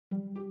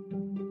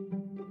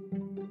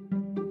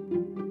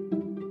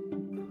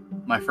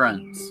My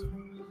friends,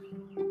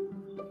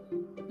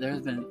 there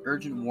has been an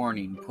urgent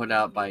warning put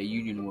out by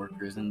union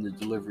workers in the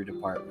delivery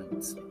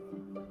departments.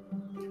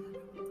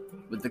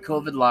 With the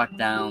COVID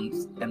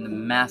lockdowns and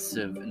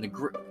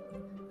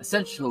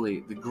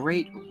essentially the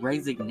great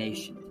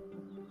resignation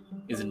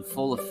is in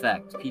full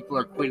effect. People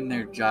are quitting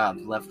their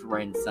jobs left,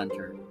 right, and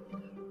center.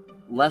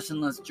 Less and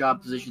less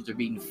job positions are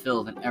being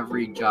filled, and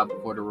every job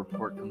quarter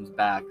report comes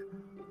back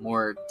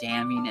more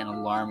damning and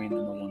alarming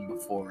than the one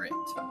before it.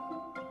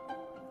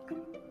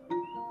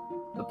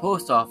 The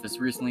post office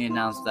recently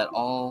announced that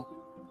all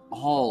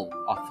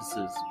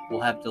offices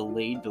will have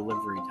delayed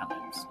delivery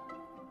times.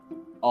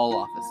 All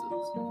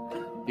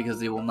offices. Because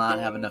they will not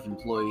have enough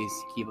employees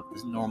to keep up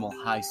this normal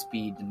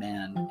high-speed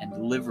demand and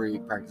delivery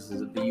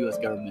practices that the U.S.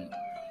 government,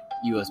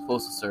 U.S.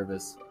 Postal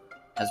Service,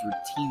 has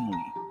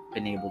routinely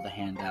been able to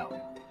hand out.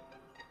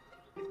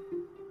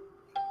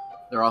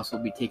 They'll also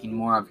be taking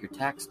more of your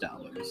tax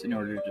dollars in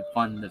order to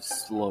fund this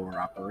slower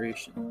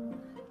operation.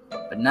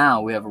 But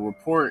now we have a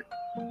report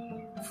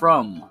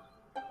from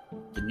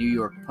the New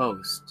York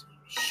Post.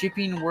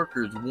 Shipping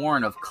workers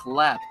warn of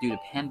collapse due to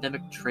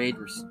pandemic trade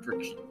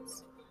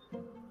restrictions.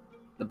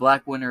 The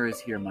Black Winter is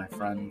here, my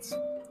friends.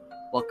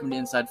 Welcome to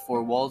Inside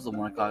Four Walls, the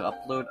 1 o'clock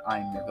upload. I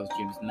am your host,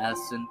 James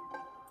Madison.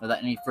 Without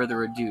any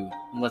further ado,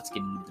 let's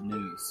get into the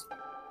news.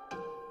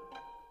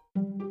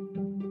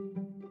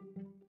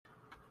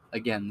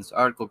 Again, this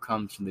article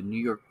comes from the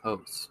New York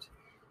Post.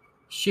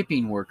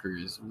 Shipping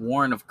workers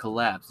warn of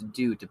collapse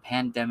due to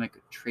pandemic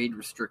trade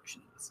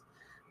restrictions,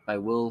 by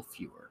Will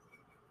Fewer.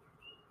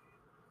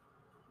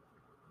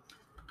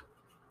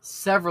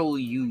 Several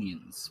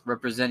unions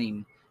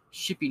representing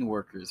shipping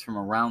workers from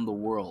around the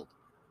world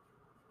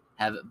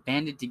have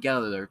banded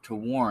together to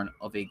warn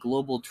of a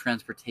global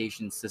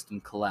transportation system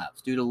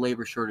collapse due to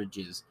labor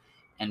shortages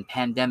and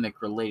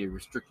pandemic-related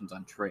restrictions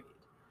on trade,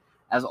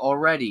 as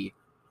already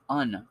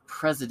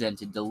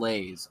unprecedented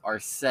delays are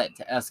set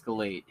to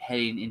escalate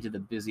heading into the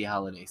busy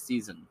holiday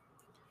season.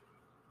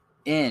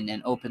 In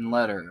an open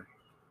letter,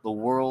 the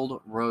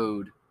World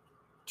Road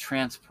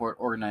Transport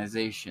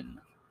Organization,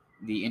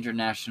 the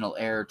International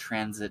Air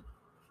Transit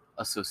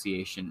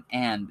Association,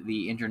 and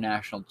the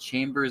International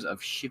Chambers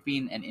of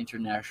Shipping and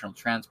International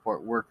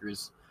Transport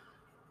Workers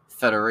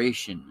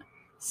Federation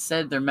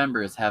said their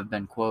members have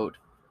been, quote,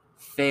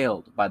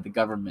 failed by the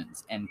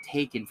governments and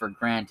taken for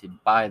granted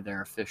by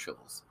their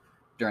officials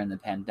during the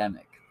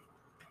pandemic,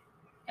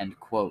 end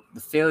quote. The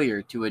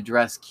failure to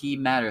address key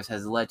matters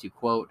has led to,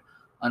 quote,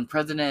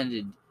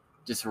 unprecedented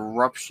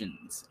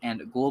disruptions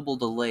and global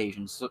delays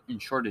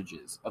and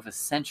shortages of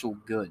essential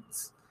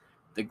goods.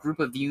 The group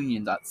of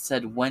unions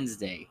said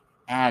Wednesday,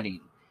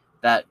 adding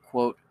that,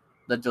 quote,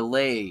 the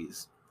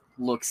delays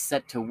look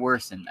set to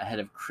worsen ahead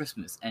of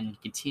Christmas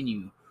and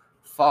continue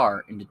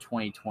far into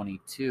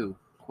 2022.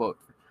 Quote,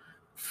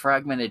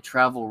 fragmented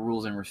travel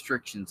rules and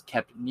restrictions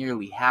kept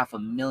nearly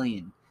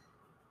 500,000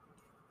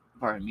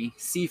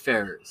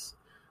 seafarers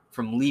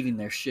from leaving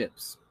their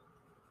ships.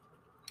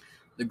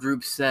 The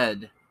group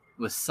said,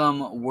 with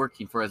some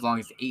working for as long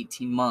as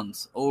 18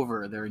 months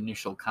over their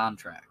initial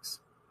contracts.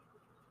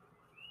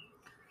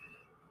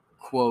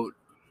 Quote,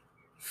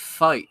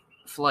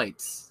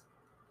 flights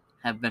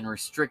have been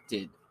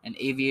restricted and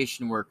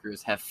aviation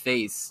workers have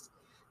faced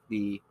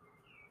the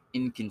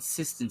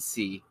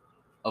inconsistency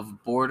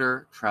of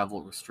border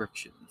travel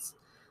restrictions.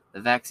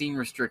 The vaccine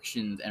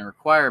restrictions and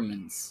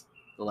requirements,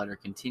 the letter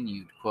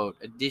continued, quote,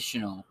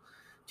 additional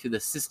to the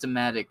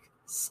systematic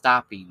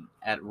stopping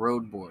at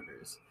road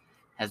borders,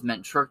 has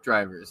meant truck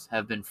drivers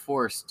have been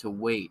forced to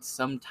wait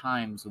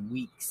sometimes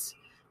weeks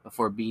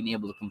before being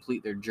able to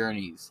complete their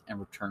journeys and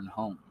return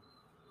home.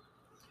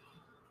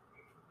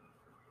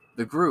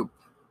 The group,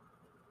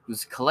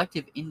 whose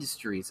collective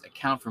industries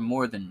account for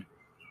more than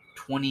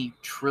 20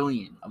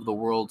 trillion of the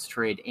world's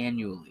trade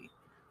annually,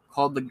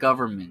 called the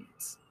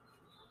governments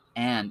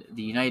and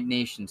the United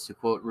Nations to,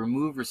 quote,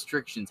 remove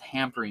restrictions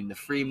hampering the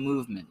free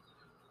movement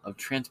of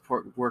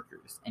transport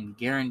workers and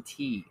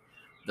guarantee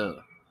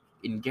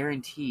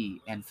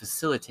and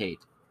facilitate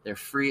their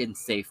free and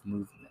safe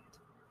movement.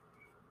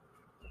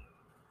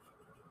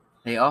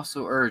 They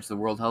also urged the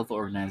World Health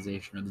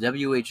Organization, or the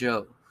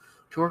WHO,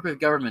 to work with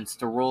governments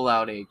to roll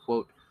out a,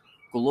 quote,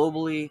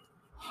 globally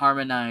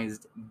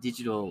harmonized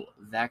digital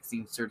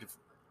vaccine certificate,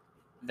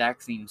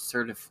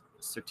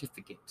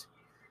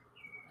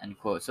 end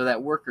quote, so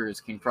that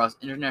workers can cross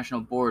international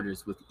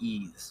borders with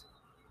ease.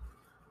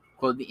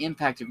 Quote, the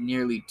impact of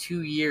nearly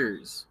 2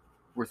 years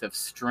worth of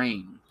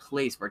strain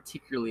placed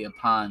particularly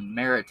upon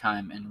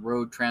maritime and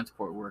road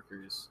transport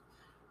workers,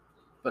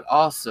 but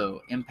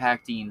also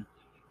impacting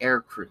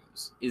air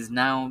crews, is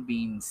now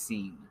being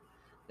seen.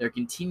 Their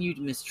continued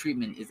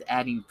mistreatment is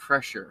adding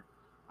pressure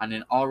on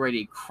an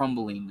already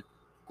crumbling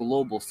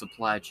global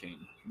supply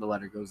chain, the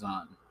letter goes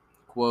on.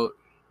 Quote,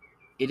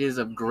 it is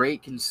of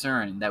great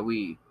concern that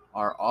we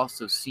are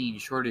also seeing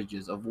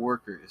shortages of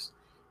workers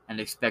and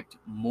expect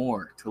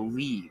more to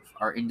leave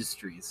our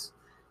industries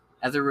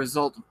as a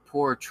result of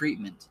poor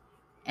treatment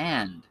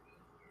and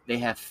they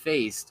have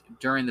faced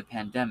during the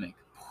pandemic,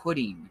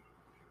 putting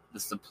the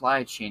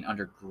supply chain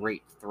under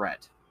great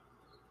threat.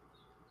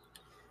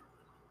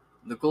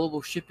 The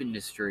global ship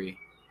industry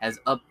has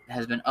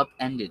been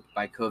upended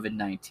by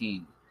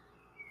COVID-19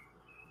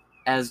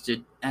 as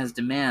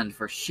demand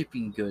for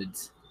shipping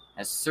goods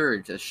has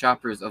surged as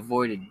shoppers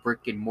avoided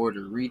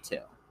brick-and-mortar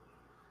retail.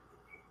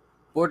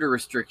 Border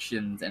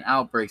restrictions and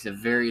outbreaks of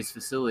various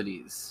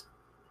facilities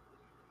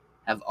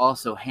have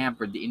also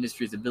hampered the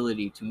industry's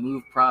ability to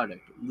move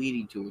product,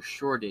 leading to a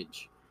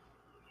shortage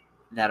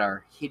that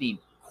are hitting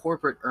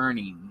corporate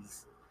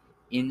earnings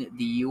in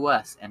the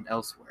US and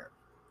elsewhere.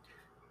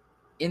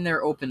 In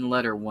their open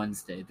letter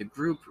Wednesday, the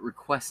group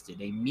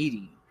requested a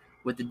meeting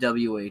with the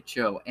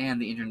WHO and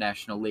the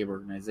International Labor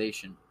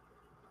Organization.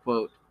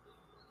 Quote,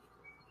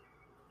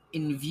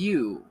 in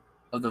view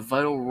of the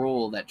vital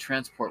role that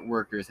transport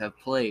workers have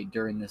played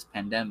during this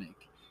pandemic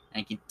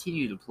and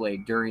continue to play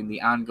during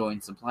the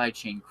ongoing supply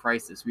chain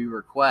crisis, we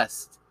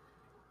request,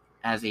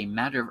 as a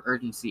matter of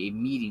urgency, a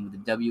meeting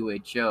with the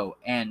WHO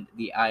and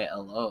the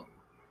ILO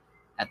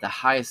at the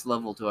highest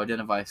level to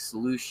identify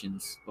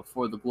solutions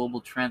before the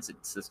global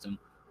transit system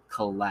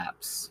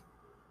collapse,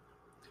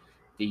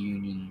 the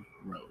union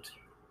wrote.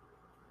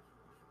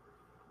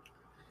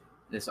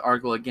 This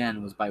article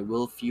again was by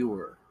Will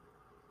Fewer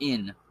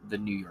in the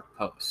New York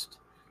Post.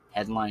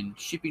 Headline,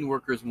 shipping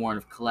workers warn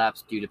of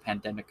collapse due to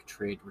pandemic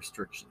trade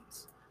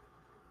restrictions.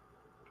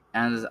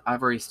 As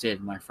I've already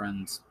stated, my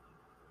friends,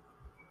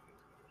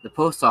 the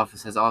post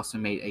office has also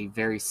made a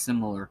very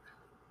similar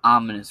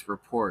ominous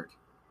report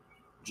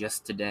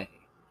just today.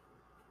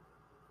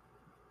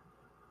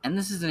 And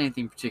this isn't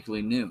anything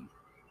particularly new.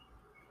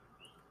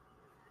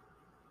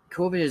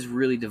 COVID has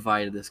really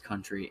divided this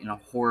country in a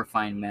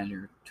horrifying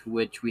manner to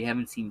which we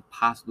haven't seen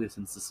possibly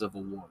since the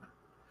Civil War.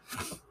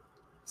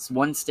 It's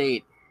one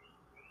state,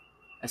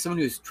 as someone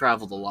who's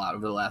traveled a lot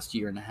over the last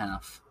year and a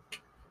half,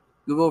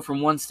 you'll go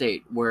from one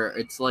state where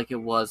it's like it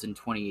was in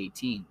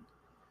 2018.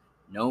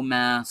 No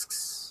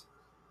masks,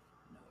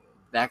 no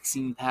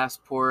vaccine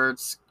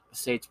passports,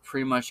 state's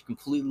pretty much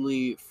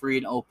completely free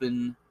and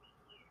open.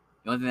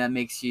 The only thing that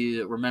makes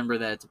you remember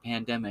that it's a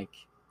pandemic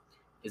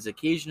is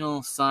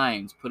occasional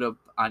signs put up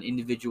on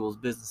individuals'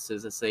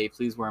 businesses that say,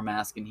 please wear a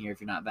mask in here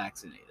if you're not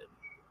vaccinated.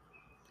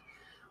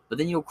 But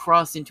then you'll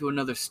cross into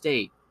another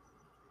state.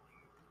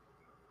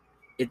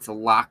 It's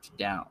locked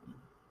down.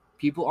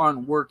 People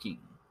aren't working.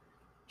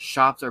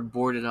 Shops are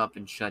boarded up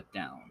and shut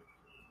down.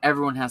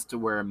 Everyone has to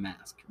wear a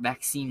mask.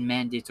 Vaccine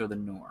mandates are the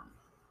norm.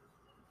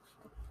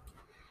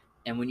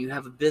 And when you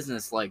have a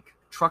business like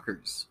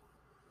truckers,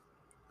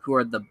 who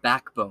are the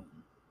backbone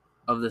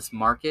of this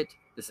market,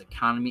 this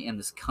economy, and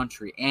this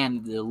country,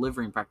 and the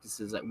delivering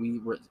practices that we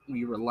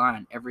rely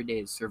on every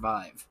day to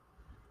survive,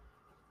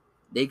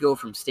 they go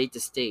from state to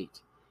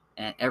state,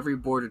 and at every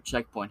border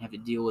checkpoint have to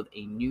deal with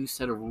a new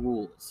set of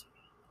rules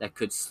that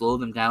could slow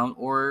them down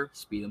or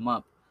speed them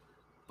up,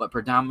 but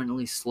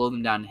predominantly slow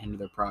them down and hinder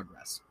their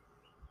progress.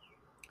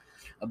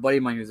 A buddy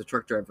of mine who's a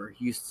truck driver,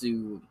 he used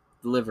to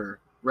deliver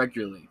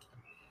regularly.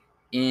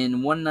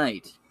 In one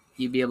night,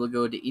 he'd be able to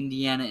go to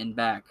Indiana and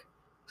back,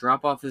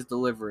 drop off his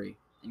delivery,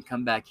 and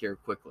come back here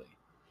quickly.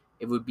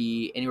 It would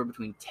be anywhere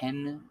between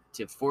 10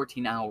 to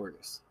 14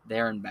 hours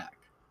there and back.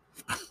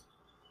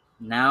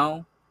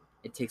 Now,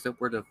 it takes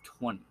upward of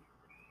 20.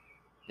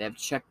 They have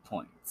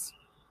checkpoints.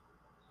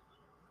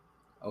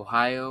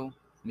 Ohio,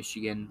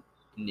 Michigan,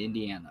 and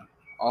Indiana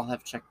all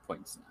have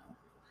checkpoints now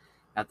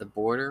at the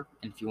border,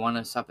 and if you want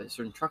to stop at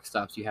certain truck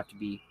stops, you have to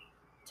be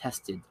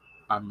tested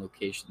on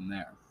location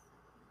there.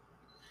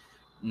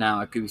 Now,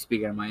 I could be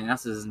speaking out of my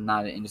ass. This is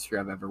not an industry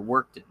I've ever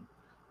worked in.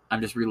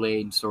 I'm just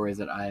relaying stories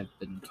that I have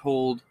been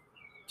told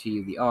to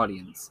you, the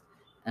audience.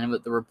 And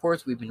with the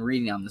reports we've been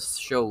reading on this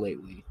show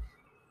lately,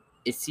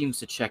 it seems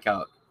to check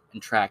out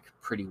and track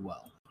pretty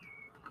well.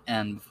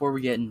 And before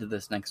we get into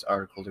this next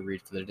article to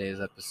read for today's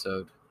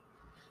episode,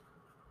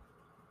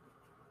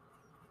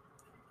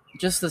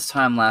 just this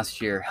time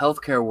last year,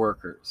 healthcare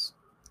workers,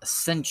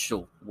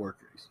 essential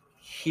workers,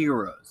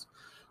 heroes,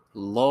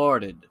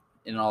 lauded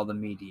in all the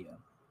media.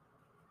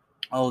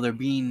 Oh, they're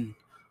being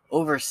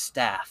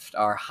overstaffed.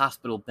 Our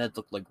hospital beds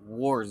look like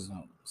war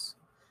zones.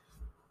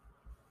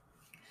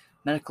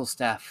 Medical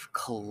staff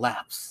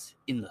collapse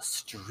in the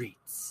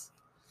streets.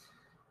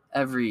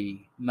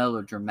 Every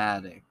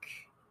melodramatic,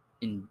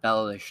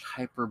 embellished,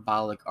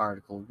 hyperbolic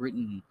article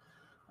written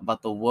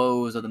about the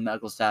woes of the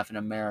medical staff in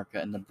America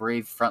and the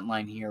brave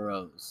frontline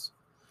heroes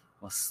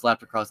was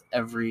slapped across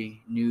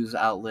every news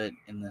outlet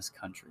in this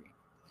country.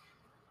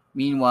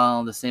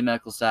 Meanwhile, the same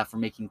medical staff were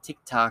making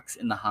TikToks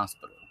in the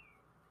hospital.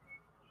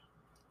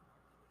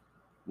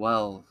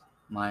 Well,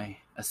 my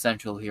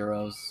essential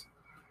heroes,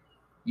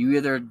 you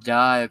either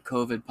die a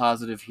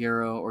COVID-positive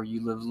hero or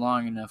you live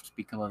long enough to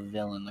become a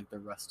villain like the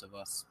rest of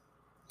us.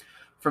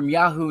 From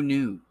Yahoo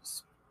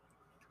News,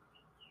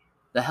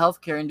 the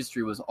healthcare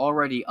industry was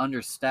already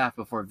understaffed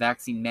before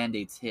vaccine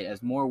mandates hit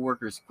as more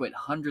workers quit.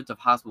 Hundreds of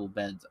hospital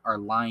beds are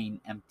lying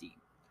empty.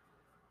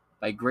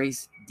 By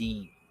Grace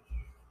Dean.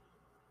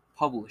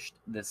 Published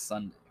this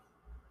Sunday.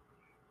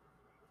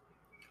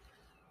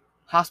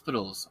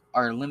 Hospitals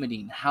are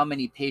limiting how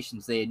many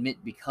patients they admit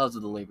because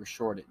of the labor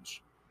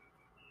shortage.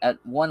 At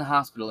one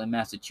hospital in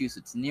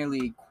Massachusetts,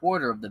 nearly a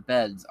quarter of the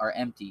beds are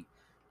empty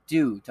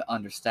due to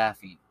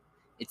understaffing.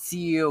 Its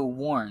CEO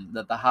warned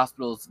that the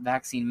hospital's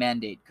vaccine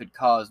mandate could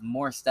cause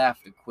more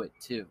staff to quit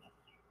too.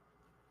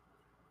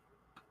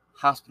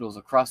 Hospitals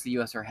across the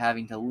U.S. are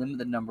having to limit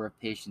the number of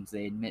patients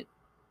they admit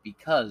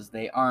because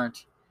they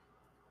aren't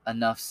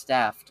enough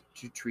staffed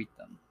to treat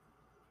them.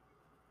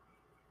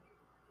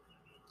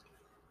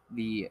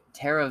 The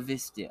Terra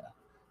Vista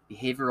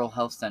Behavioral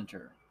Health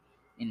Center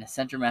in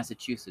Center,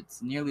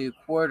 Massachusetts, nearly a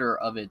quarter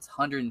of its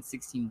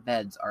 116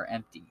 beds are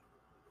empty.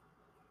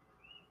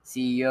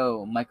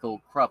 CEO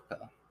Michael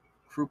Krupa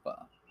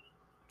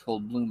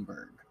told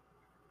Bloomberg.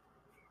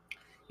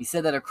 He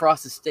said that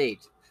across the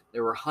state,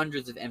 there were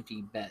hundreds of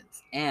empty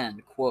beds,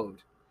 and,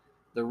 quote,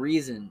 the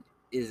reason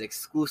is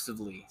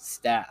exclusively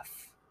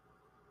staff.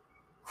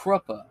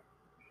 Krupa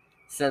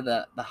said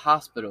that the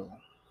hospital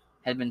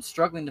had been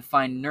struggling to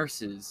find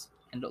nurses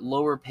and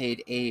lower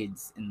paid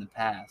aides in the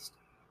past,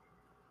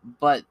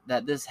 but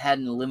that this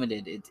hadn't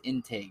limited its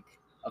intake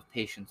of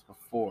patients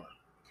before.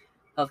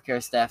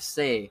 Healthcare staff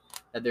say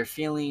that they're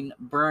feeling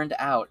burned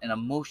out and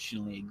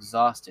emotionally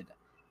exhausted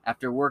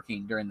after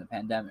working during the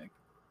pandemic,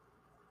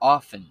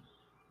 often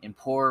in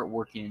poor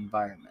working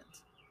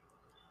environments,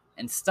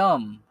 and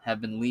some have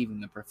been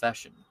leaving the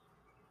profession.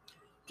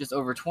 Just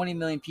over 20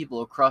 million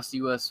people across the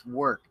U.S.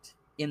 worked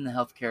in the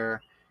healthcare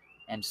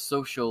and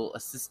social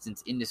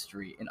assistance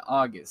industry in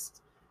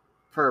August,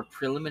 per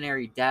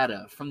preliminary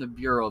data from the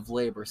Bureau of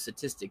Labor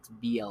Statistics,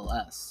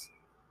 BLS.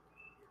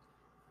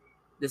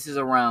 This is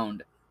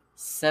around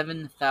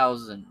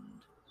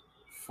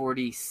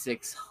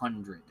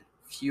 7,460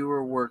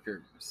 fewer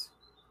workers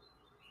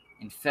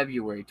in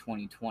February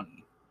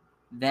 2020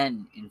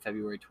 than in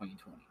February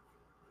 2020.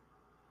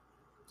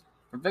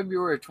 From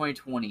February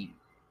 2020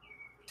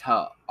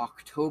 to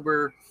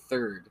October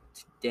 3rd,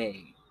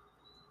 today,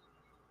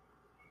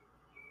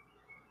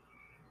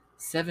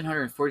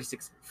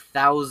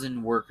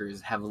 746,000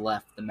 workers have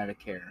left the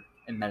Medicare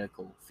and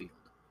medical field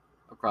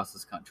across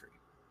this country.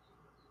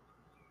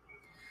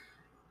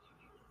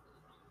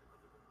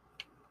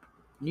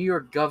 New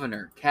York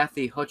Governor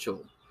Kathy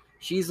Hochul,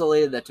 she's the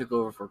lady that took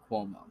over for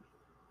Cuomo.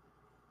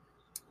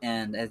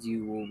 And as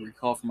you will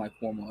recall from my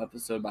Cuomo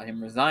episode about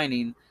him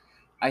resigning,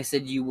 I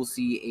said you will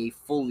see a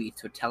fully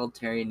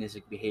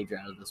totalitarianistic behavior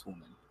out of this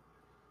woman.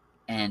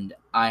 And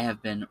I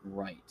have been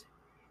right.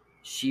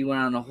 She went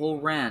on a whole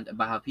rant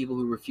about how people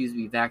who refuse to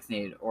be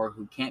vaccinated or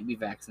who can't be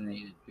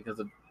vaccinated because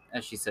of,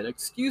 as she said,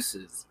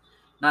 excuses,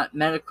 not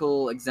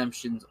medical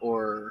exemptions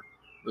or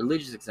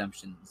religious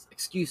exemptions,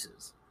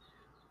 excuses,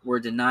 were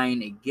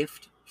denying a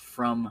gift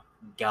from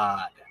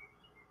God.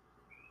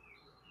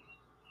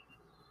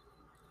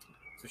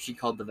 So she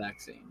called the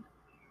vaccine.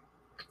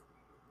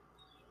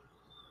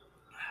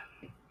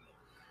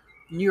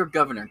 New York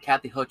Governor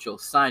Kathy Hochul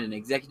signed an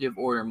executive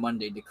order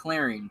Monday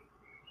declaring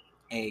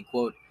a,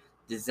 quote,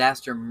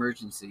 disaster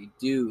emergency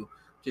due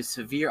to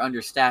severe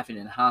understaffing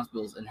in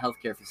hospitals and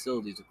healthcare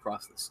facilities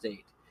across the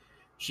state.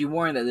 She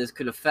warned that this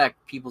could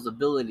affect people's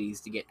abilities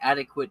to get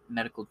adequate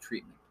medical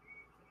treatment.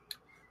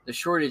 The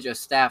shortage of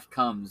staff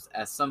comes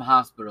as some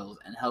hospitals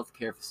and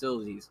healthcare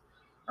facilities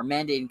are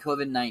mandating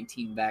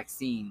COVID-19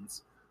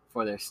 vaccines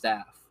for their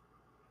staff.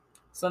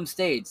 Some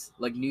states,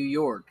 like New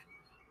York,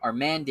 are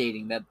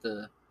mandating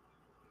the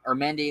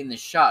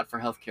shot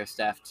for healthcare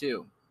staff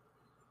too.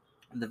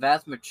 The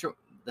vast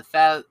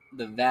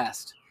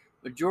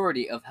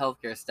majority of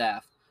healthcare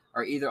staff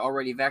are either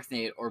already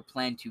vaccinated or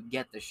plan to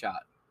get the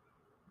shot,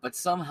 but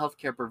some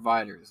healthcare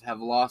providers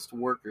have lost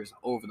workers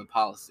over the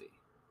policy.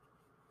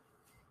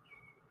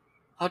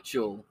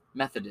 Houston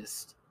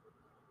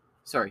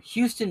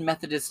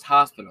Methodist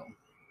Hospital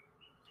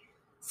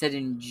said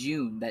in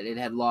June that it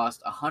had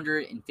lost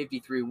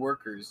 153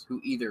 workers who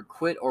either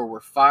quit or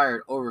were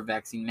fired over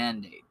vaccine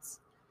mandates.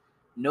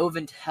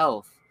 Novant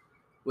Health,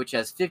 which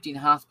has 15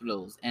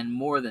 hospitals and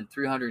more than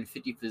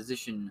 350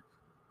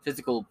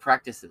 physical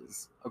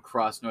practices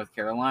across North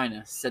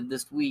Carolina, said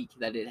this week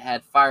that it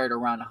had fired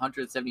around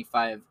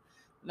 175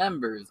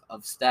 members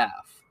of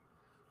staff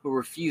who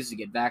refused to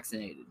get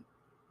vaccinated.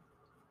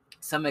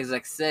 Some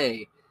execs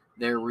say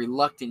they're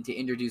reluctant to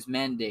introduce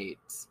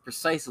mandates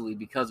precisely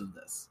because of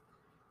this.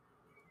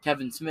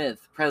 Kevin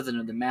Smith,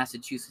 president of the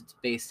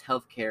Massachusetts-based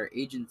healthcare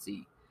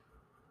agency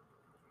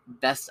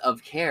Best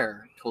of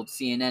Care, told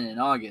CNN in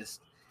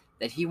August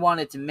that he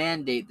wanted to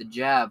mandate the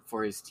jab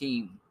for his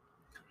team,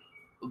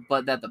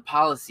 but that the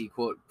policy,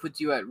 quote,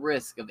 puts you at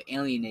risk of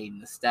alienating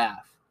the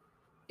staff,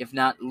 if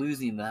not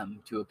losing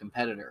them to a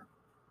competitor.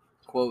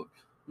 Quote,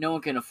 no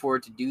one can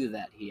afford to do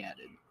that, he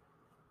added.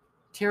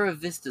 Terra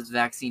Vista's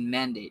vaccine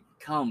mandate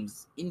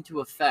comes into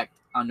effect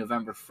on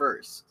November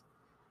 1st,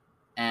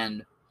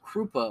 and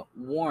Krupa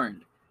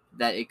warned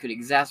that it could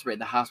exacerbate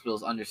the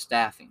hospital's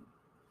understaffing.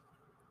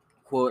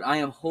 Quote, I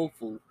am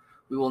hopeful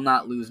we will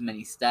not lose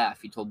many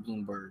staff, he told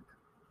Bloomberg.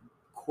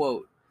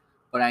 Quote,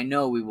 but I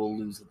know we will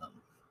lose them.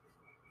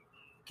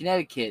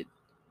 Connecticut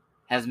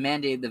has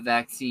mandated the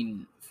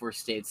vaccine for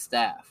state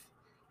staff,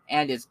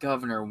 and its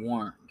governor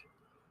warned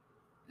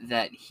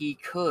that he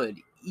could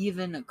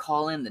even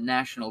call in the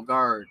National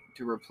Guard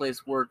to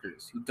replace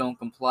workers who don't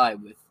comply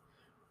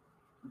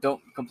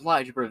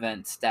to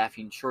prevent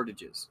staffing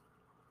shortages.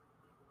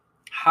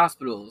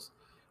 Hospitals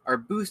are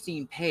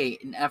boosting pay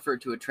in an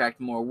effort to attract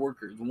more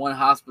workers. One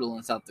hospital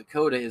in South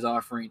Dakota is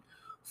offering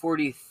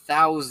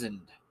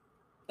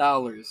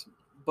 $40,000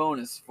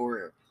 bonus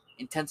for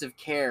intensive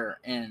care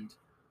and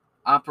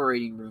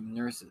operating room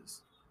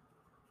nurses.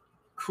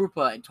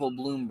 Krupa told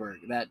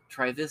Bloomberg that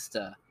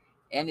Trivista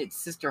and its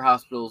sister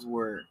hospitals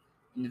were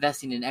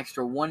investing an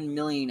extra $1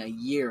 million a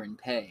year in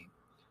pay,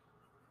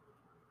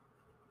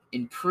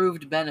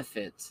 improved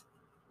benefits,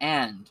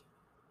 and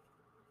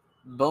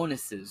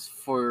bonuses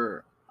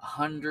for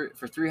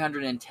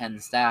 310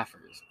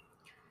 staffers.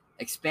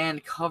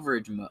 Expand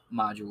coverage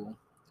module.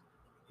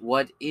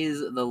 What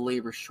is the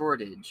labor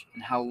shortage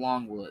and how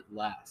long will it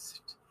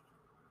last?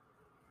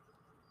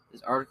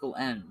 This article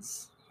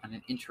ends on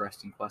an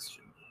interesting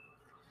question.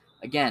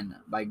 Again,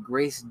 by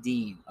Grace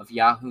Dean of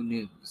Yahoo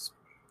News.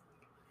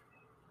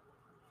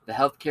 The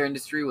healthcare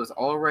industry was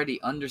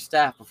already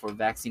understaffed before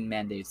vaccine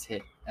mandates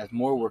hit. As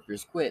more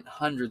workers quit,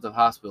 hundreds of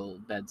hospital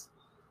beds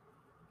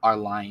are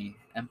lying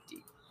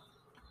empty.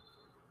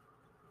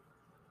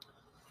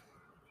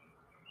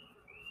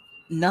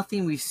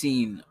 Nothing we've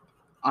seen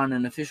on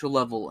an official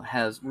level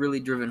has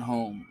really driven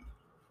home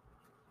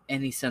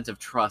any sense of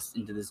trust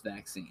into this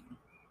vaccine.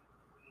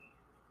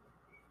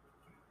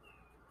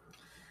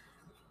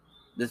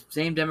 The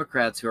same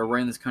Democrats who are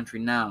running this country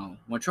now,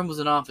 when Trump was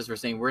in office, were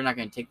saying, we're not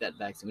going to take that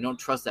vaccine. We don't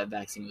trust that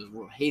vaccine. It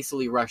was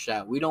hastily rushed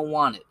out. We don't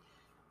want it.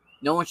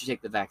 No one should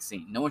take the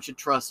vaccine. No one should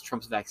trust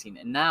Trump's vaccine.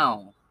 And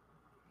now,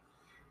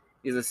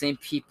 these are the same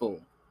people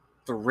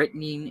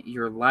threatening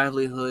your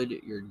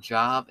livelihood, your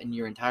job, and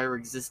your entire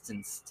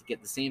existence to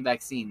get the same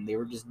vaccine they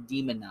were just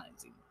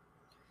demonizing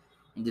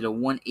and did a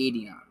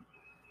 180 on.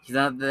 Because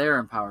now that they're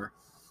in power,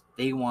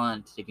 they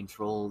want to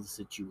control the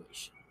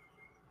situation.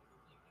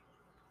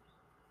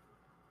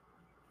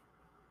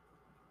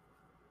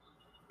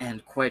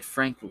 And quite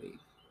frankly,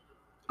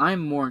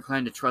 I'm more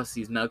inclined to trust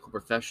these medical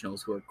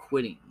professionals who are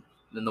quitting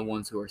than the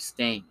ones who are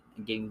staying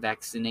and getting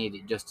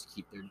vaccinated just to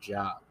keep their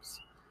jobs.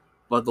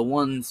 But the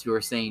ones who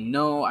are saying,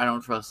 no, I don't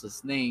trust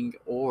this thing,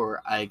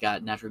 or I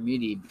got natural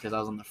immunity because I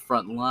was on the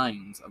front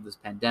lines of this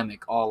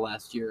pandemic all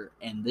last year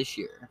and this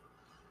year,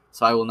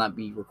 so I will not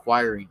be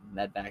requiring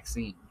that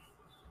vaccine.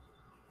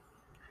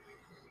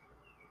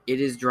 It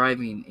is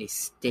driving a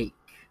stake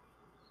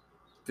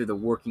through the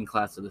working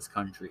class of this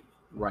country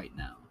right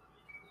now.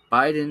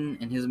 Biden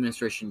and his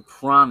administration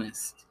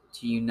promised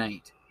to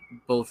unite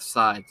both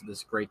sides of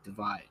this great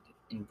divide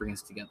and bring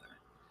us together.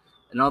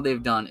 And all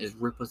they've done is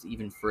rip us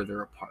even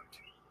further apart.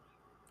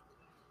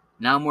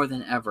 Now more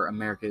than ever,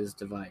 America is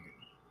divided.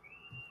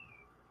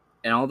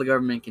 And all the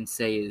government can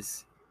say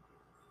is,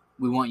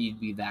 we want you to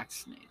be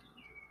vaccinated.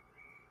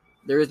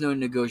 There is no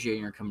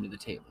negotiating or coming to the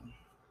table.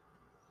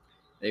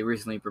 They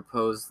recently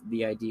proposed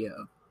the idea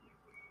of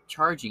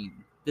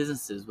charging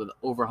businesses with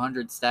over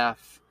 100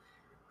 staff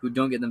who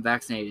don't get them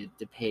vaccinated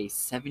to pay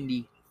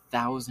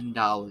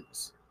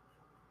 $70,000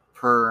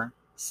 per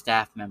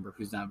staff member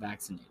who's not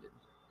vaccinated.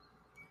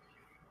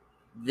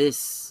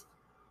 This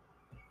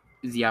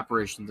is the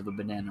operations of a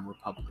banana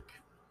republic.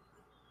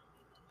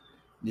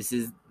 This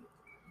is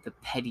the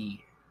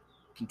petty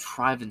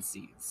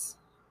contrivances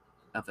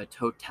of a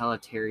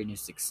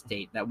totalitarianistic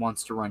state that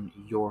wants to run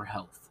your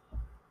health.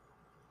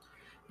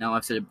 Now,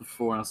 I've said it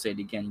before and I'll say it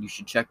again. You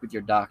should check with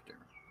your doctor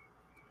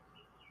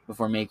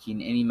before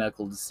making any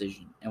medical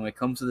decision. And when it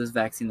comes to this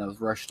vaccine that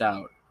was rushed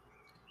out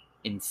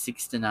in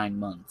 6 to 9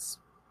 months,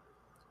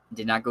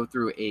 did not go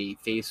through a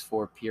phase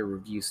 4 peer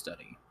review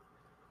study,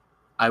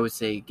 I would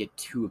say get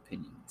 2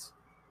 opinions.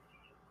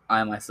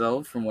 I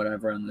myself, from what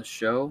I've read on this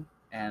show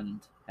and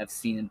have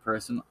seen in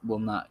person, will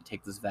not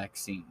take this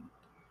vaccine.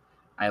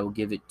 I will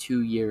give it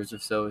 2 years or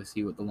so to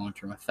see what the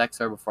long-term effects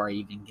are before I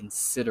even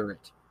consider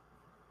it.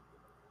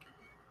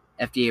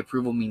 FDA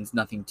approval means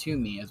nothing to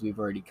me, as we've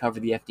already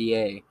covered. The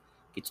FDA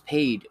gets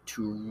paid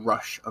to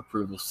rush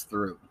approvals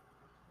through.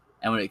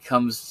 And when it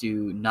comes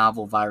to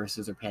novel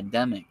viruses or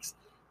pandemics,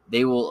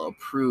 they will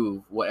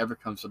approve whatever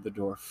comes through the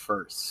door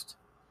first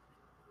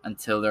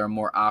until there are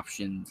more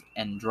options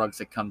and drugs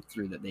that come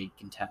through that they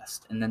can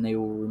test. And then they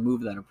will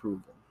remove that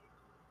approval.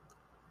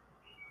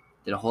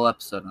 Did a whole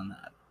episode on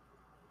that.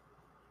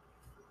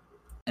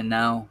 And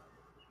now,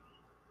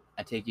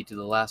 I take you to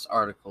the last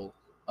article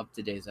of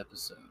today's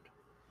episode.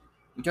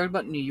 We talked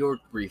about New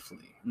York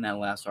briefly in that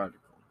last article.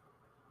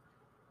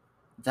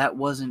 That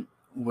wasn't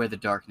where the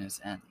darkness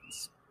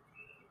ends,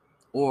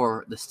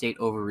 or the state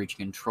overreach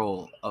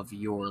control of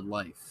your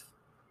life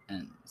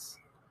ends.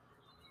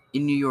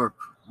 In New York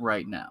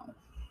right now,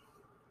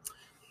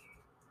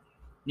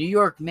 New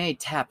York may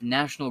tap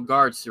National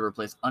Guards to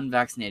replace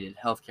unvaccinated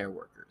healthcare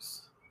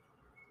workers.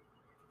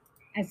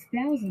 As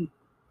thousands.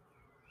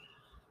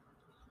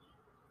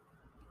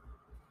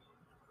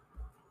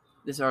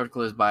 This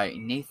article is by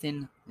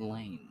Nathan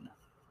Lane.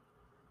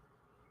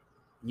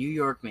 New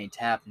York may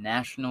tap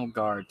National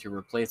Guard to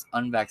replace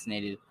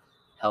unvaccinated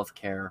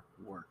healthcare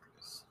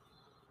workers.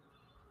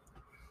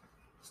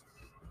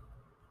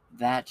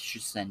 That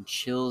should send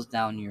chills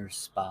down your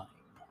spine.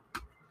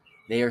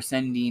 They are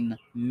sending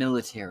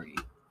military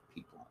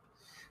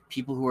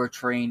people who are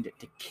trained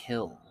to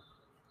kill,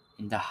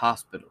 into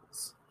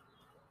hospitals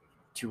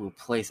to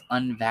replace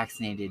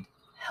unvaccinated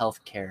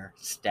healthcare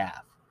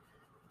staff.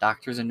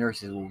 Doctors and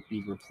nurses will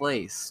be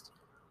replaced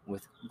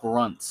with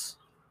grunts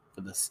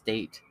for the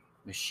state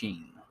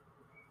machine.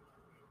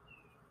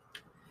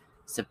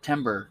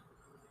 September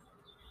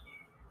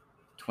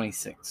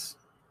 26.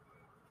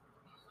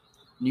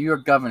 New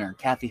York Governor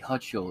Kathy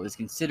Hochul is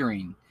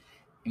considering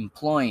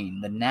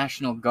employing the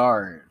National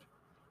Guard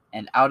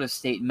and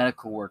out-of-state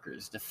medical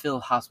workers to fill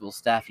hospital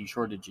staffing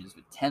shortages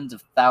with tens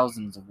of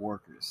thousands of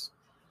workers,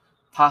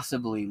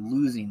 possibly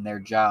losing their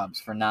jobs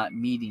for not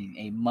meeting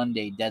a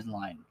Monday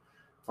deadline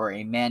for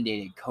a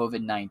mandated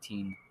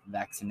COVID-19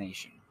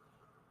 vaccination.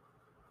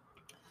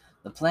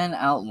 The plan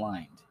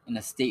outlined in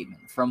a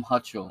statement from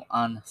Hochul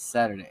on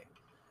Saturday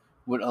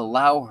would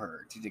allow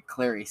her to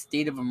declare a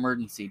state of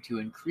emergency to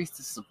increase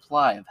the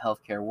supply of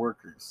healthcare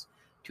workers,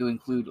 to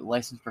include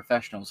licensed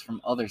professionals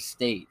from other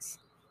states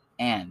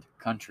and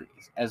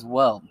countries, as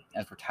well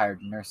as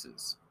retired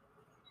nurses.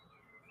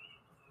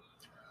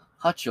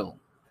 Hochul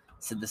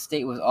said the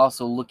state was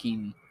also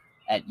looking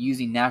at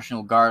using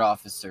National Guard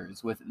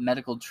officers with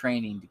medical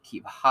training to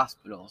keep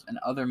hospitals and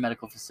other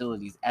medical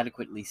facilities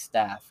adequately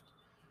staffed.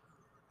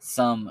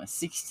 Some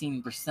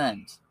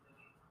 16%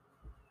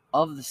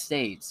 of the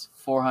state's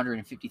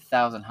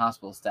 450,000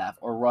 hospital staff,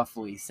 or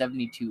roughly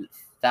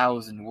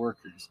 72,000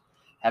 workers,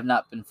 have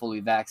not been fully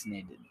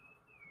vaccinated,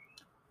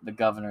 the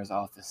governor's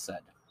office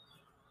said.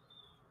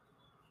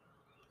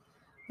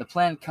 The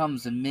plan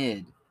comes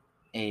amid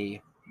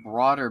a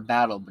broader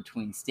battle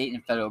between state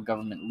and federal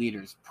government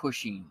leaders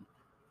pushing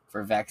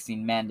for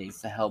vaccine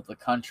mandates to help the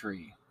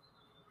country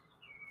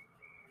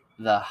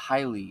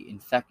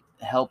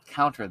help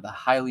counter the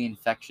highly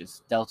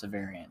infectious Delta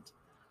variant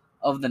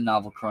of the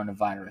novel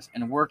coronavirus,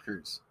 and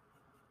workers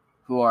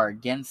who are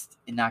against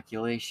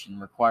inoculation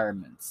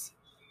requirements,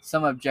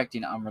 some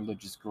objecting on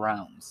religious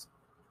grounds.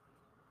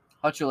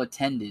 Hochul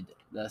attended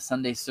the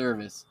Sunday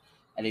service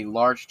at a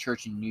large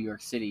church in New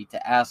York City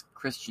to ask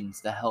Christians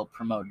to help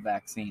promote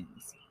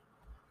vaccines.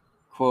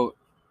 Quote,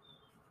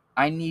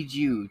 "I need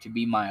you to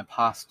be my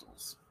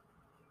apostles."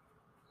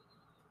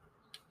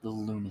 The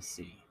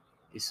lunacy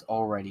is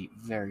already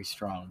very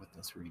strong with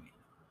this reading.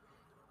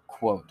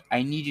 Quote,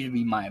 "I need you to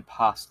be my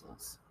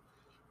apostles.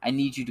 I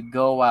need you to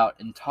go out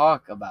and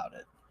talk about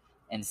it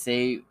and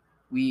say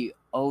we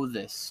owe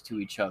this to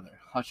each other,"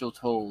 Hochul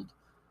told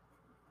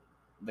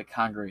the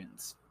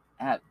congregants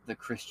at the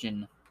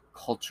Christian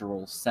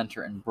Cultural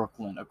Center in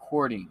Brooklyn,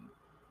 according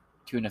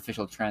to an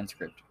official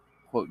transcript.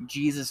 Quote,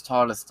 "Jesus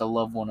taught us to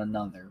love one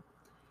another.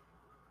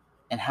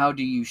 And how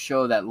do you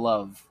show that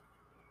love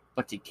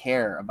but to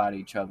care about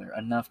each other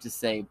enough to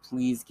say,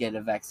 please get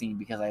a vaccine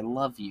because I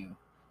love you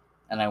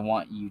and I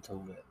want you to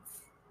live?"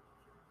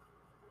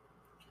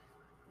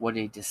 What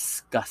a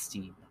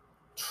disgusting,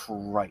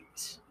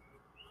 trite,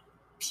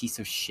 piece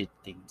of shit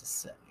thing to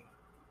say.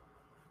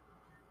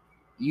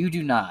 You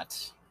do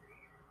not,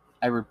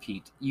 I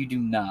repeat, you do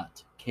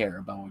not care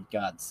about what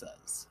God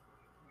says.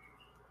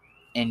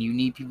 And you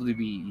need people to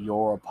be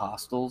your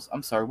apostles?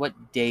 I'm sorry,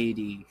 what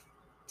deity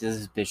does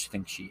this bitch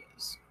think she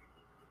is?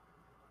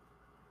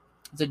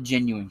 It's a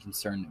genuine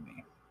concern to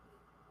me.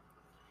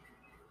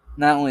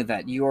 Not only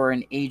that, you are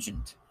an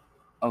agent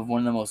of one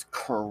of the most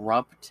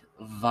corrupt,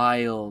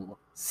 vile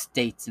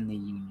states in the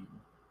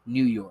Union,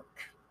 New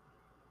York.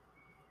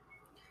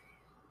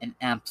 An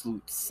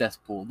absolute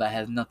cesspool that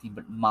has nothing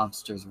but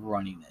monsters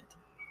running it.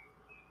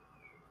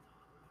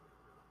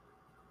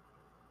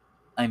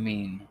 I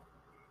mean,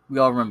 we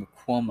all remember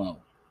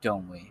Cuomo,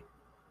 don't we?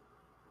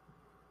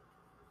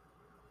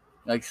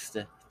 He likes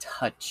to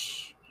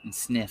touch and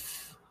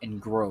sniff and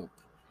grope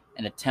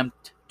and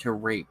attempt to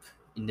rape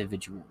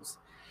individuals.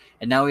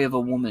 And now we have a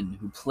woman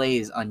who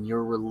plays on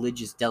your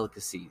religious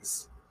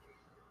delicacies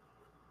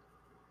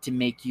to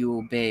make you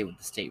obey what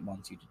the state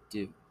wants you to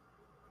do.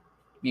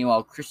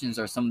 Meanwhile, Christians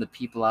are some of the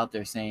people out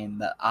there saying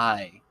that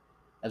I,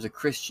 as a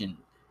Christian,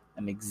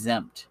 am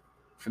exempt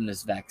from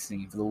this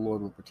vaccine, for the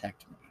Lord will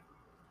protect me.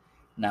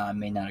 Now, I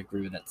may not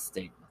agree with that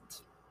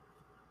statement,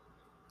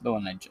 the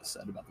one I just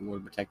said about the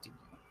Lord protecting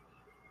you.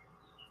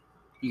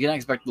 You cannot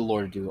expect the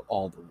Lord to do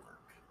all the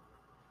work.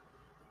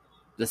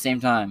 At the same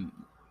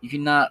time, you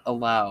cannot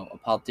allow a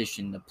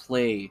politician to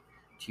play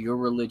to your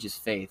religious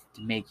faith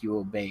to make you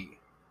obey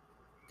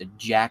the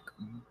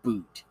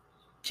jackboot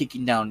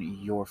kicking down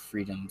your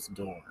freedom's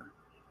door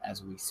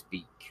as we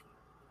speak.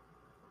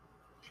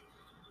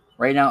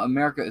 Right now,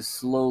 America is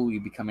slowly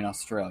becoming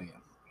Australia.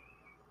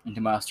 And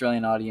to my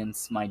Australian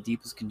audience, my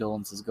deepest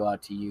condolences go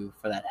out to you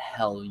for that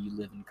hell you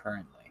live in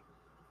currently.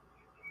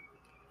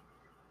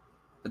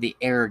 But the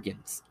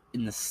arrogance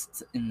in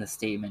the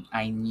statement,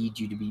 "I need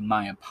you to be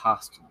my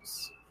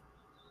apostles,"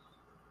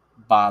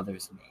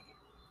 bothers me.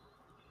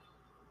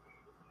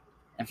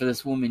 And for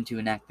this woman to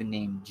enact the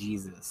name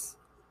Jesus,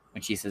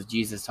 when she says,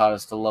 Jesus taught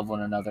us to love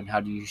one another, and how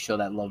do you show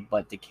that love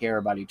but to care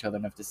about each other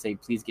enough to say,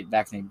 please get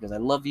vaccinated because I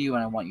love you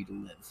and I want you to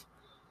live.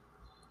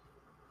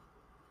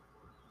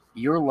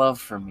 Your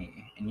love for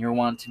me and your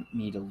want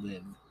me to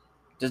live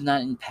does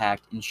not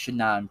impact and should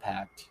not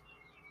impact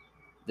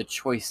the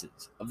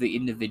choices of the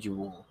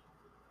individual,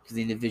 because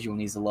the individual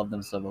needs to love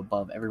themselves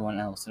above everyone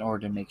else in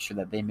order to make sure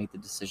that they make the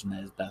decision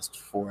that is best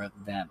for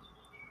them.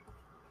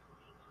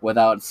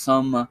 Without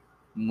some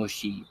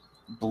mushy,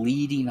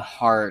 bleeding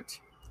heart,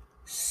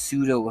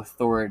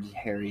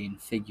 pseudo-authoritarian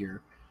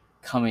figure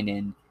coming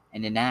in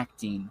and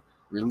enacting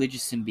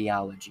religious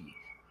symbology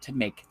to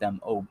make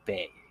them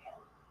obey.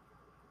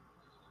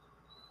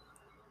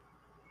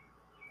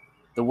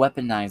 The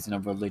weaponizing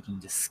of religion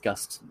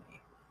disgusts me.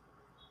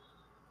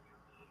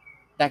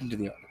 Back into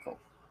the article.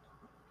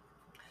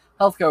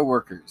 Healthcare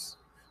workers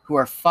who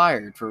are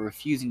fired for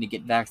refusing to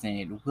get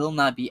vaccinated will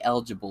not be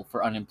eligible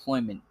for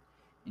unemployment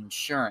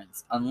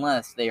insurance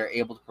unless they are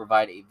able to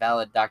provide a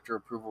valid doctor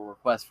approval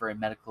request for a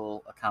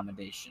medical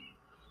accommodation,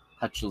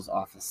 Hutchell's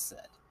office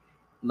said.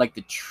 Like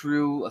the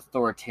true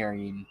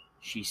authoritarian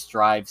she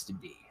strives to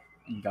be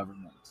in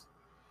government.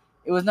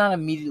 It was not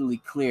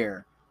immediately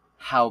clear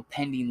how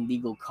pending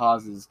legal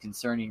causes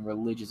concerning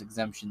religious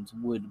exemptions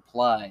would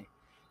apply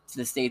to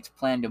the state's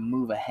plan to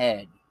move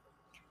ahead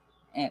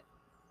and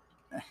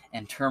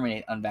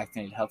terminate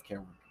unvaccinated healthcare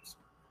workers.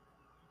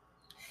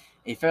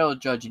 A federal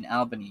judge in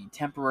Albany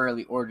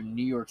temporarily ordered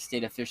New York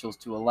state officials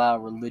to allow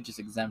religious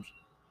exemptions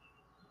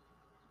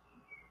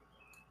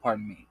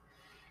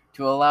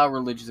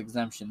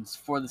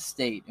for the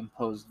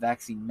state-imposed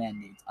vaccine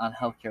mandates on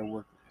healthcare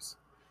workers,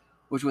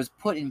 which was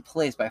put in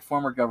place by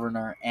former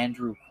Governor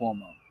Andrew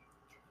Cuomo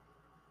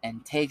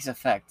and takes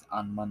effect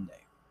on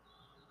Monday.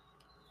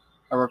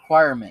 A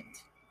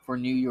requirement for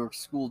New York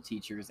school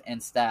teachers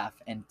and staff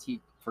and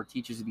for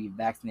teachers to be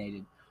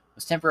vaccinated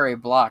was temporarily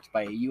blocked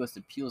by a U.S.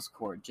 appeals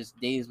court just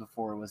days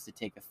before it was to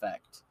take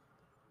effect.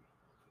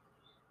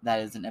 That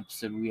is an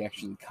episode we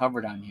actually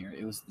covered on here.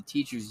 It was the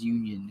teachers'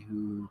 union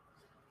who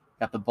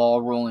got the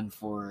ball rolling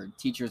for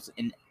teachers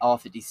in all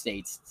 50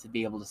 states to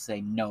be able to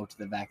say no to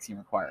the vaccine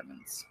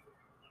requirements.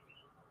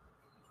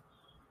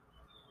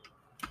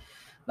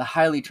 The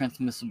highly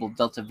transmissible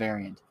Delta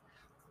variant.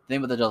 The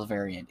name of the Delta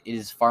variant, it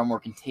is far more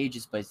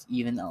contagious, but it's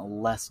even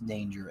less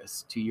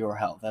dangerous to your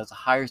health. It has a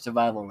higher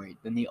survival rate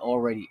than the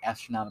already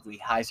astronomically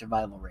high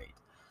survival rate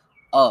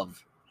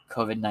of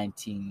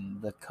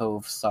COVID-19, the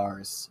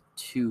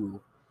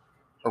CoV-SARS-2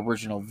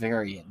 original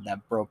variant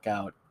that broke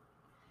out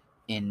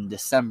in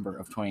December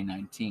of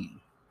 2019.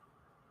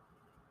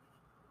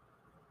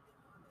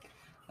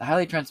 The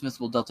highly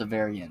transmissible Delta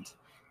variant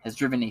has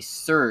driven a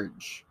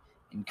surge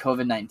in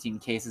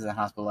COVID-19 cases and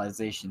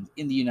hospitalizations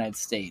in the United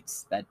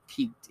States that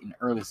peaked in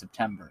early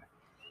September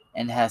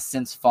and has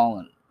since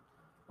fallen,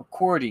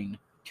 according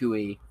to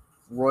a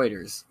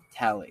Reuters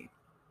tally.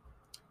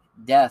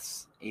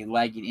 Deaths, a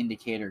lagging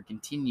indicator,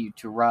 continued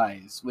to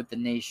rise, with the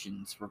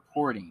nation's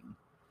reporting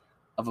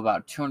of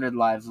about 200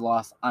 lives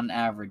lost on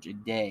average a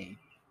day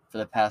for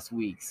the past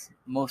weeks,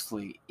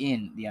 mostly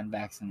in the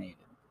unvaccinated.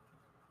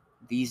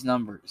 These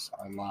numbers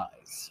are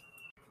lies.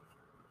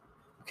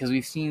 Because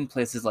we've seen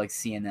places like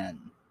CNN.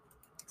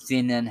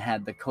 CNN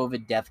had the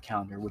COVID death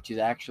counter, which is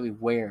actually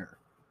where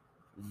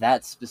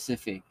that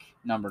specific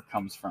number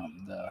comes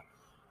from, the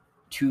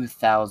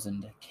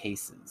 2,000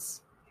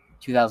 cases,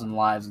 2,000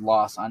 lives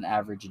lost on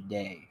average a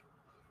day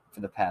for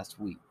the past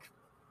week.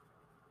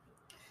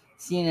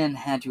 CNN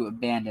had to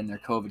abandon their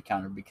COVID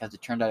counter because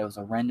it turned out it was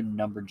a random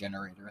number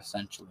generator,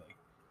 essentially.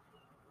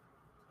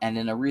 And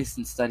in a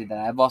recent study that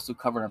I've also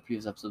covered on a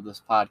previous episode of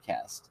this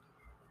podcast,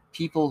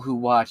 people who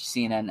watch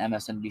CNN,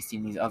 MSNBC,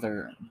 and these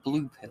other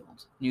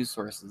blue-pilled news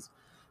sources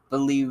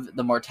believe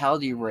the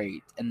mortality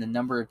rate and the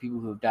number of people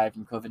who have died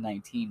from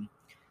COVID-19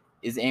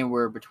 is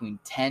anywhere between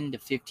 10 to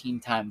 15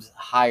 times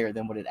higher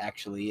than what it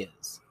actually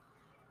is.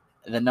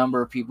 The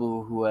number of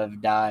people who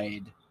have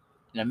died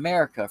in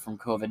America from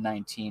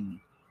COVID-19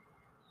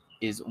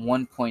 is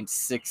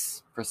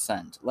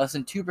 1.6%. Less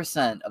than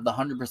 2% of the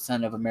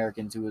 100% of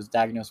Americans who was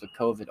diagnosed with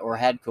COVID or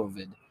had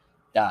COVID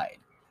died.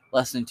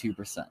 Less than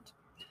 2%.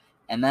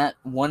 And that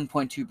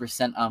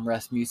 1.2% on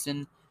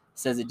Rasmussen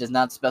says it does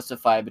not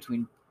specify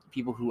between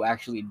people who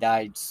actually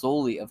died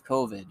solely of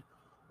COVID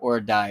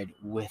or died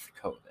with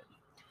COVID.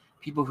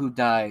 People who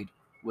died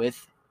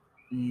with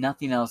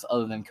nothing else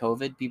other than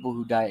COVID, people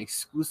who die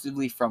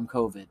exclusively from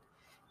COVID,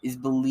 is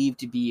believed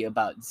to be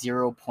about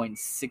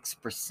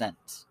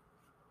 0.6%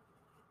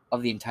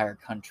 of the entire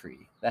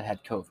country that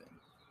had COVID.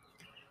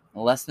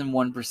 Less than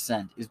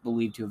 1% is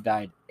believed to have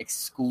died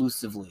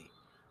exclusively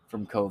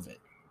from COVID.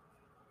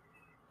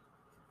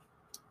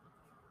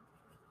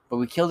 But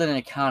we killed an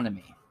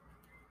economy,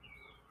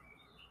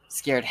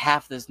 scared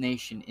half this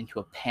nation into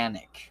a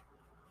panic,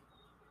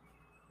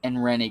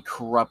 and ran a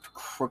corrupt,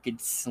 crooked,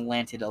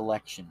 slanted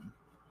election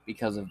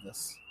because of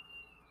this.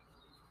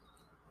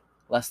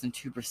 Less than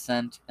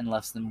 2% and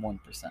less than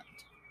 1%.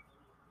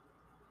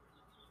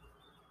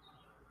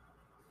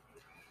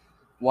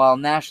 While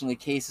nationally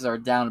cases are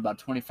down about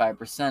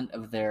 25%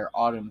 of their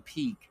autumn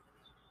peak,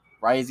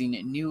 rising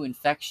new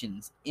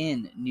infections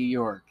in New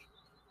York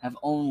have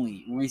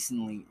only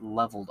recently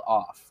leveled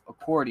off,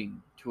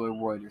 according to a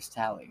Reuters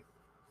tally.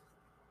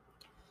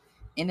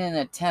 In an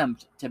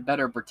attempt to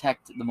better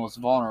protect the most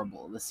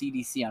vulnerable, the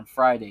CDC on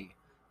Friday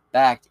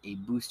backed a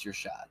booster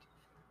shot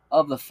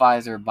of the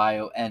Pfizer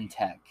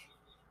BioNTech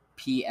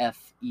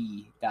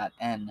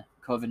PFE.N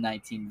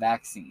COVID-19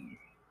 vaccine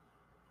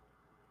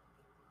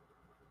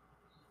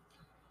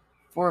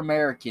for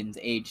Americans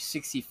aged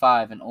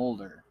 65 and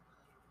older,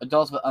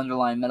 adults with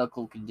underlying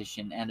medical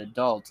condition, and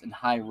adults in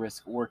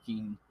high-risk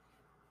working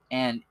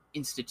and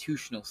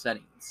institutional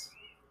settings.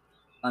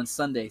 On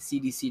Sunday,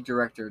 CDC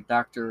Director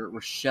Dr.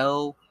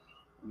 Rochelle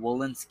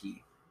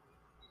Walensky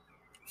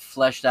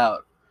fleshed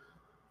out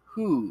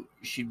who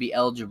should be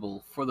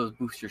eligible for those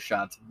booster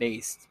shots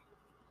based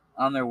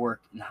on their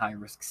work in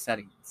high-risk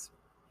settings.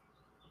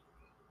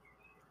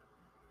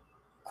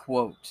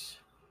 Quote,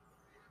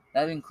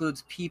 that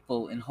includes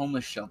people in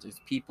homeless shelters,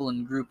 people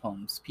in group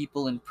homes,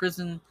 people in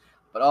prison,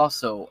 but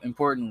also,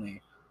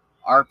 importantly,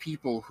 are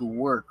people who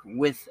work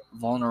with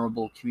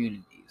vulnerable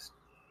communities.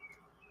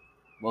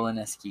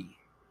 Walensky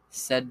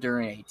said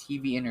during a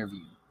TV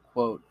interview,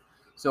 quote,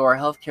 so our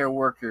healthcare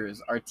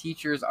workers, our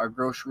teachers, our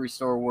grocery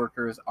store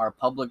workers, our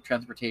public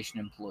transportation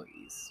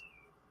employees.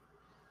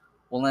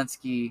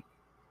 Walensky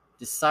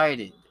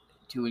decided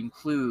to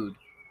include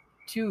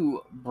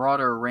too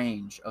broader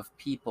range of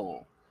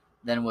people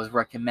than was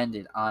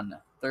recommended on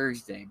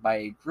Thursday by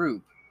a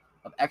group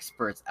of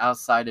experts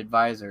outside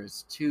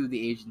advisors to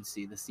the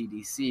agency. The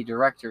CDC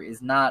director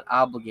is not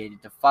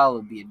obligated to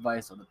follow the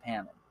advice of the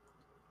panel.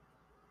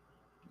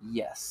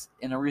 Yes,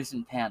 in a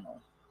recent panel,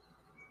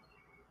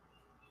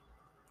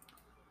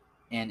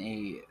 in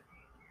a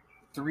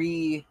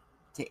 3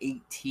 to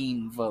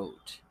 18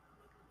 vote,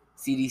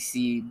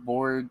 CDC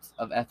Boards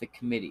of Ethics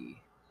Committee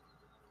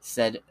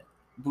said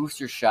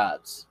booster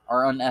shots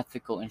are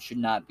unethical and should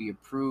not be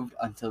approved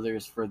until there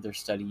is further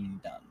studying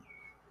done.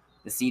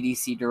 The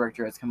CDC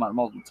director has come out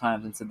multiple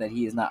times and said that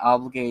he is not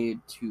obligated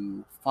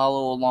to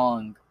follow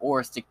along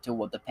or stick to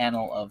what the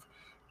panel of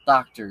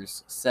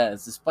doctors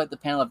says, despite the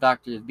panel of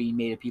doctors being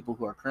made of people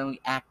who are currently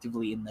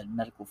actively in the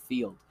medical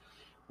field,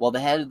 while the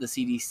head of the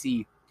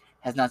CDC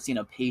has not seen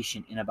a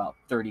patient in about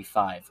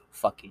 35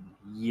 fucking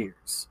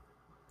years.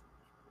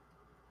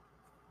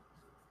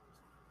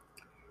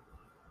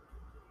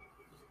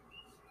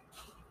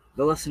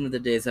 The lesson of the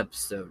day's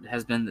episode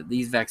has been that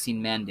these vaccine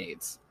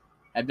mandates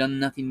have done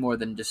nothing more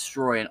than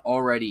destroy an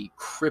already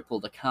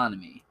crippled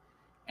economy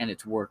and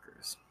its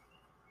workers.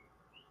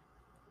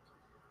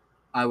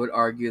 I would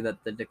argue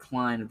that the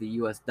decline of the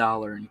US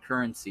dollar and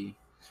currency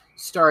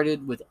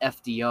started with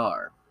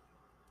FDR,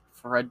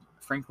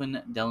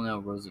 Franklin Delano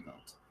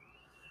Roosevelt,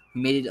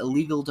 who made it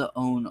illegal to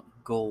own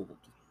gold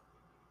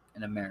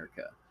in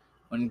America,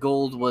 when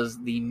gold was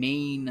the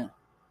main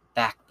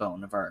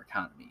backbone of our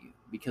economy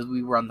because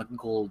we were on the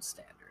gold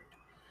standard.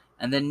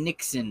 And then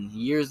Nixon,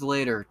 years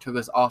later, took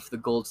us off the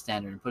gold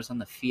standard and put us on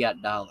the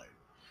fiat dollar.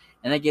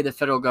 And that gave the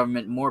federal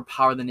government more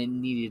power than it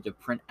needed to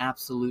print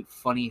absolute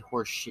funny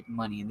horseshit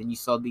money. And then you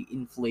saw the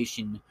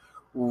inflation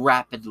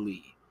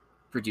rapidly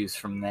produce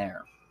from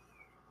there.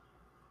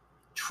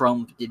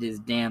 Trump did his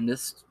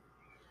damnedest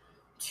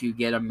to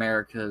get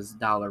America's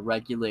dollar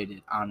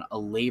regulated on a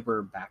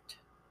labor-backed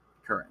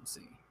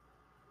currency.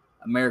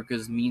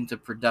 America's means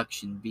of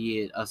production, be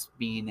it us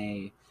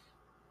being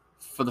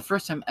for the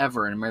first time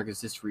ever in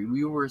America's history,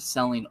 we were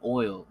selling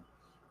oil,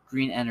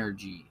 green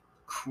energy,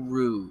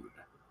 crude,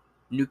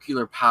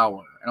 nuclear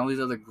power, and all these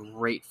other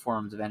great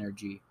forms of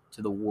energy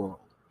to the world.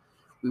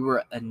 We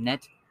were a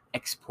net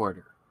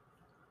exporter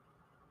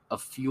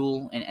of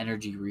fuel and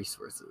energy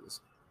resources.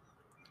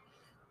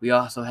 We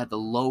also had the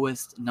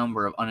lowest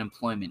number of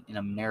unemployment in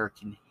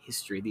American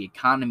history. The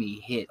economy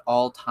hit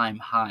all-time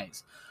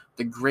highs.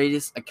 The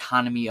greatest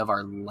economy of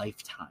our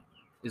lifetime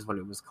is what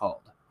it was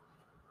called.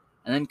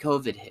 And then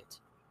COVID hit.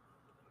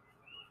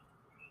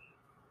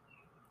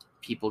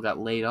 People got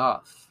laid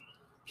off.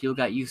 People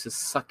got used to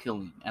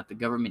suckling at the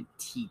government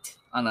teat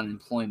on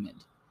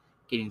unemployment,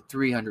 getting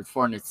 $300,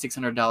 $400,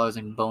 $600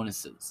 in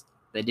bonuses.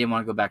 They didn't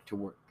want to go back to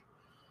work.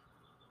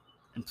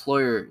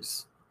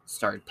 Employers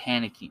started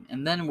panicking.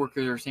 And then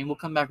workers are saying, we'll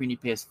come back when you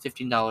pay us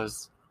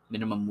 $15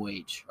 minimum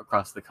wage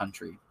across the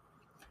country.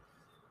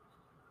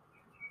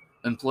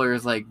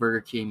 Employers like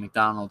Burger King,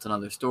 McDonald's, and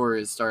other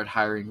stores started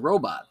hiring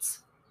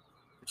robots,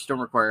 which don't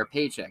require a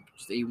paycheck,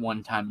 just a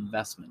one-time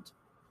investment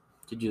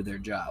to do their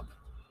job.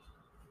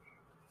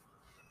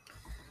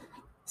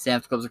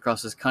 Sam's Clubs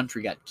across this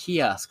country got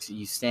kiosks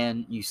you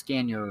scan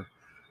your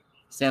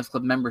Sam's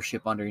Club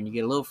membership under and you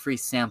get a little free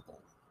sample.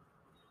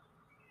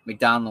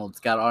 McDonald's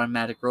got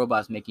automatic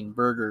robots making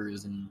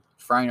burgers and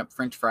frying up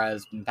french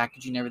fries and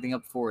packaging everything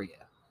up for you.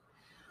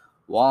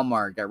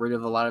 Walmart got rid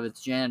of a lot of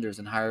its janitors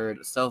and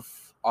hired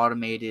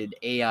self-automated,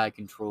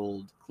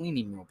 AI-controlled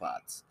cleaning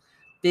robots.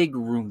 Big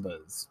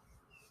Roombas.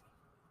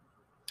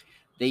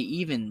 They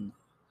even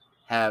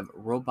have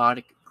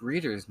robotic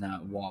greeters now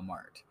at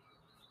Walmart.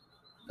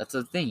 That's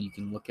a thing. You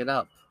can look it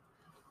up.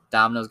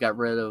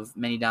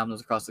 Many Domino's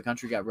across the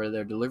country got rid of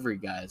their delivery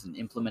guys and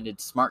implemented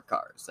smart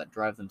cars that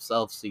drive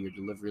themselves to your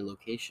delivery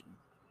location.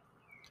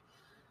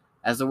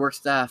 As the work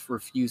staff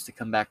refused to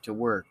come back to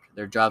work,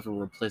 their jobs were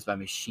replaced by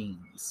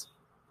machines.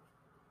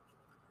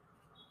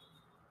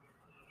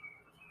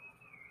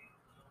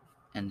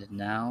 And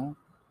now,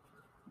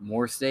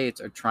 more states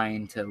are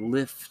trying to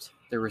lift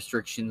their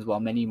restrictions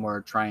while many more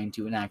are trying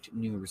to enact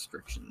new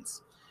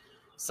restrictions.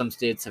 Some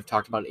states have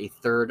talked about a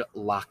third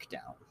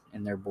lockdown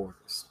in their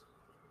borders.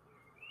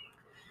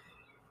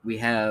 We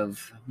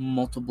have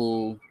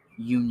multiple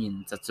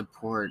unions that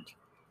support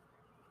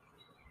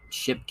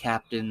ship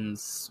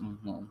captains,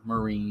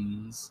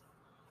 Marines,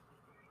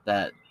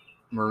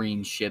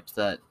 marine ships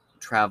that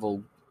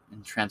travel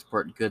and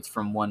transport goods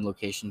from one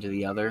location to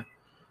the other.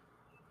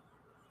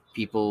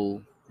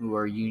 People who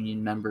are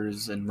union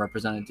members and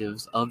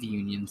representatives of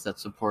unions that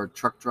support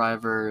truck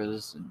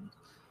drivers and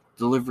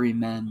delivery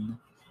men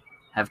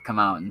have come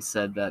out and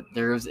said that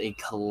there is a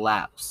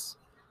collapse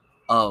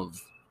of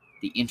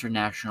the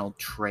international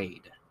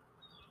trade.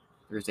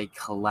 There's a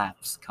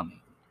collapse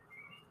coming.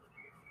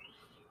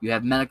 You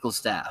have medical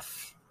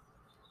staff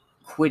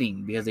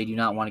quitting because they do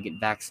not want to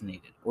get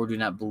vaccinated or do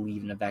not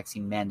believe in a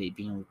vaccine mandate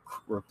being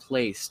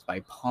replaced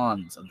by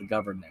pawns of the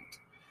government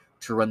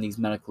to run these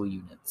medical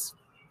units.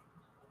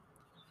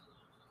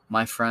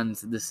 My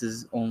friends, this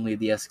is only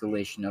the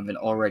escalation of an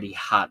already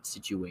hot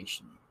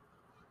situation.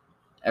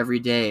 Every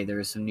day there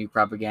is some new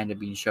propaganda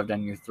being shoved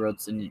down your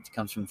throats, and it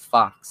comes from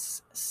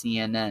Fox,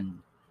 CNN,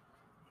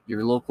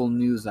 your local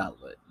news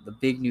outlet, the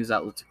big news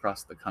outlets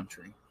across the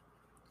country.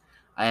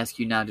 I ask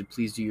you now to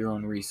please do your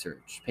own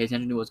research. Pay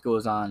attention to what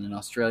goes on in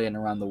Australia and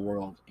around the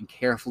world, and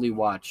carefully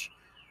watch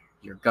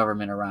your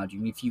government around you.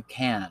 And if you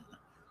can,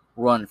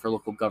 run for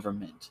local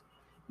government.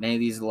 Many of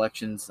these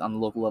elections on the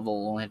local level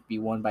will only have to be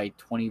won by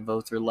 20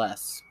 votes or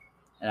less.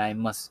 And I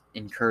must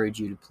encourage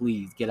you to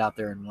please get out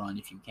there and run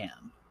if you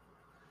can.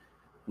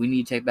 We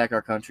need to take back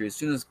our country as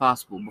soon as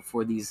possible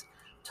before these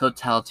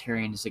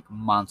totalitarianistic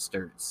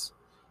monsters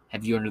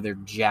have you under their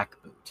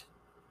jackboot.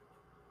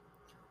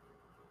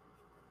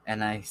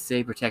 And I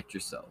say protect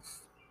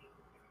yourself.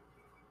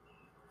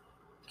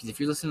 Because if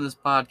you're listening to this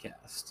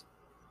podcast,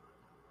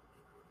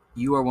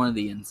 you are one of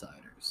the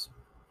insiders.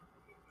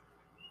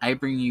 I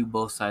bring you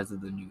both sides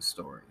of the news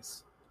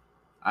stories.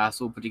 I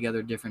also put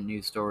together different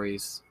news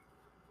stories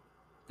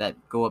that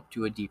go up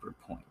to a deeper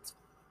point.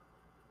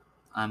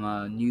 I'm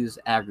a news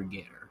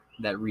aggregator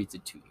that reads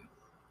it to you.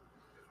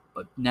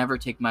 But never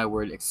take my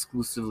word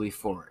exclusively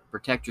for it.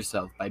 Protect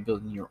yourself by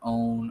building your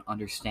own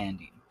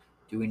understanding,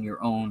 doing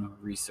your own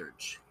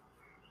research.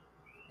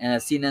 And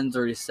as CNN's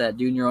already said,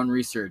 doing your own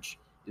research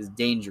is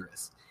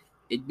dangerous.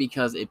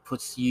 Because it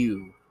puts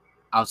you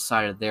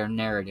outside of their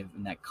narrative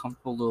in that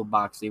comfortable little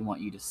box they want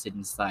you to sit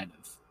inside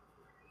of.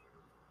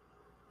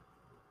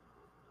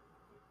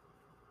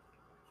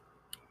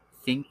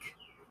 Think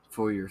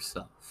for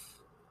yourself.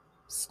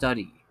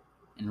 Study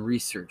and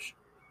research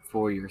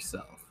for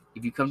yourself.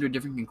 If you come to a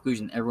different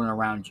conclusion than everyone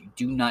around you,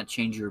 do not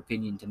change your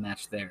opinion to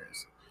match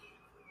theirs.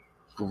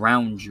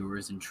 Ground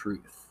yours in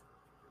truth.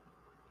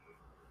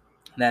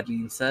 That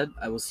being said,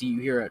 I will see you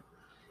here at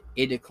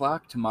 8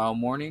 o'clock tomorrow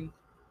morning.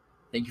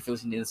 Thank you for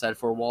listening to Inside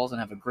Four Walls, and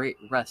have a great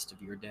rest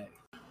of your day.